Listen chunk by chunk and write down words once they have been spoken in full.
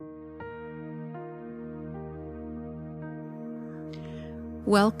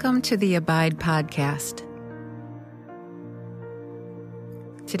Welcome to the Abide Podcast.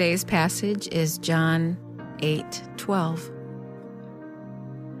 Today's passage is John 8:12.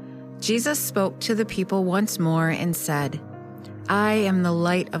 Jesus spoke to the people once more and said, "I am the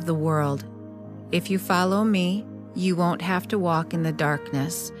light of the world. If you follow me, you won't have to walk in the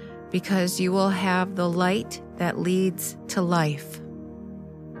darkness, because you will have the light that leads to life."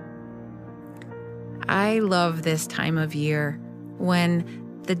 I love this time of year when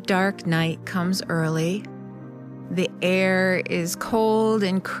the dark night comes early. The air is cold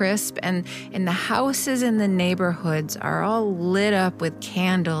and crisp, and the houses in the neighborhoods are all lit up with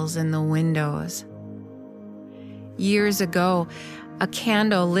candles in the windows. Years ago, a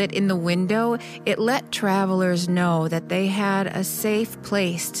candle lit in the window, it let travelers know that they had a safe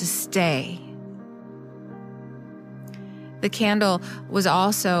place to stay. The candle was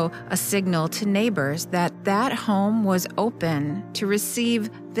also a signal to neighbors that that home was open to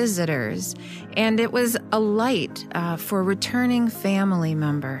receive visitors, and it was a light for returning family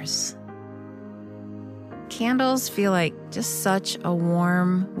members. Candles feel like just such a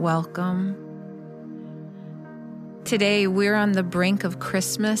warm welcome. Today, we're on the brink of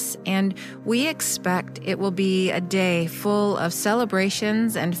Christmas, and we expect it will be a day full of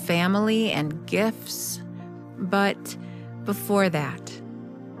celebrations and family and gifts. But before that,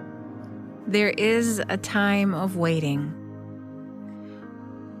 there is a time of waiting.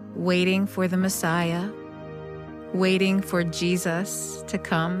 Waiting for the Messiah, waiting for Jesus to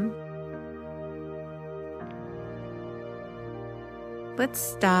come. Let's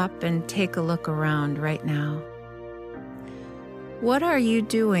stop and take a look around right now. What are you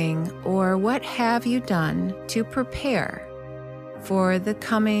doing, or what have you done to prepare for the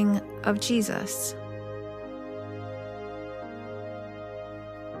coming of Jesus?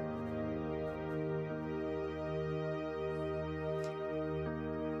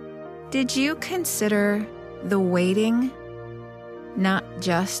 Did you consider the waiting, not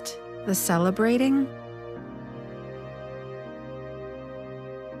just the celebrating?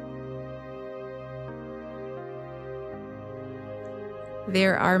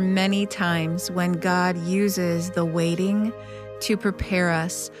 There are many times when God uses the waiting to prepare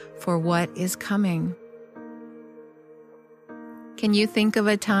us for what is coming. Can you think of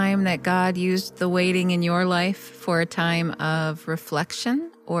a time that God used the waiting in your life for a time of reflection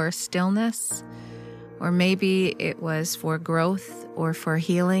or stillness? Or maybe it was for growth or for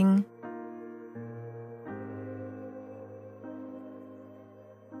healing?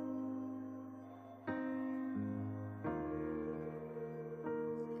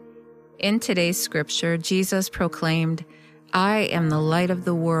 In today's scripture, Jesus proclaimed, "I am the light of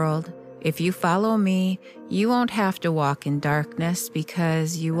the world. If you follow me, you won't have to walk in darkness,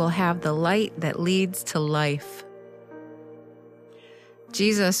 because you will have the light that leads to life."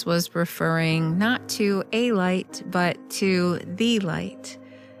 Jesus was referring not to a light, but to the light,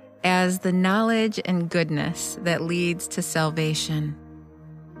 as the knowledge and goodness that leads to salvation.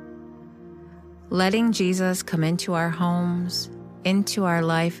 Letting Jesus come into our homes, into our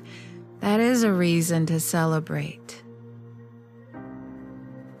life, that is a reason to celebrate.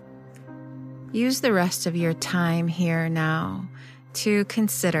 Use the rest of your time here now to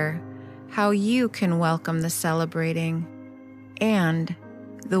consider how you can welcome the celebrating and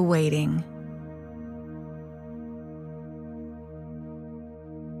the waiting.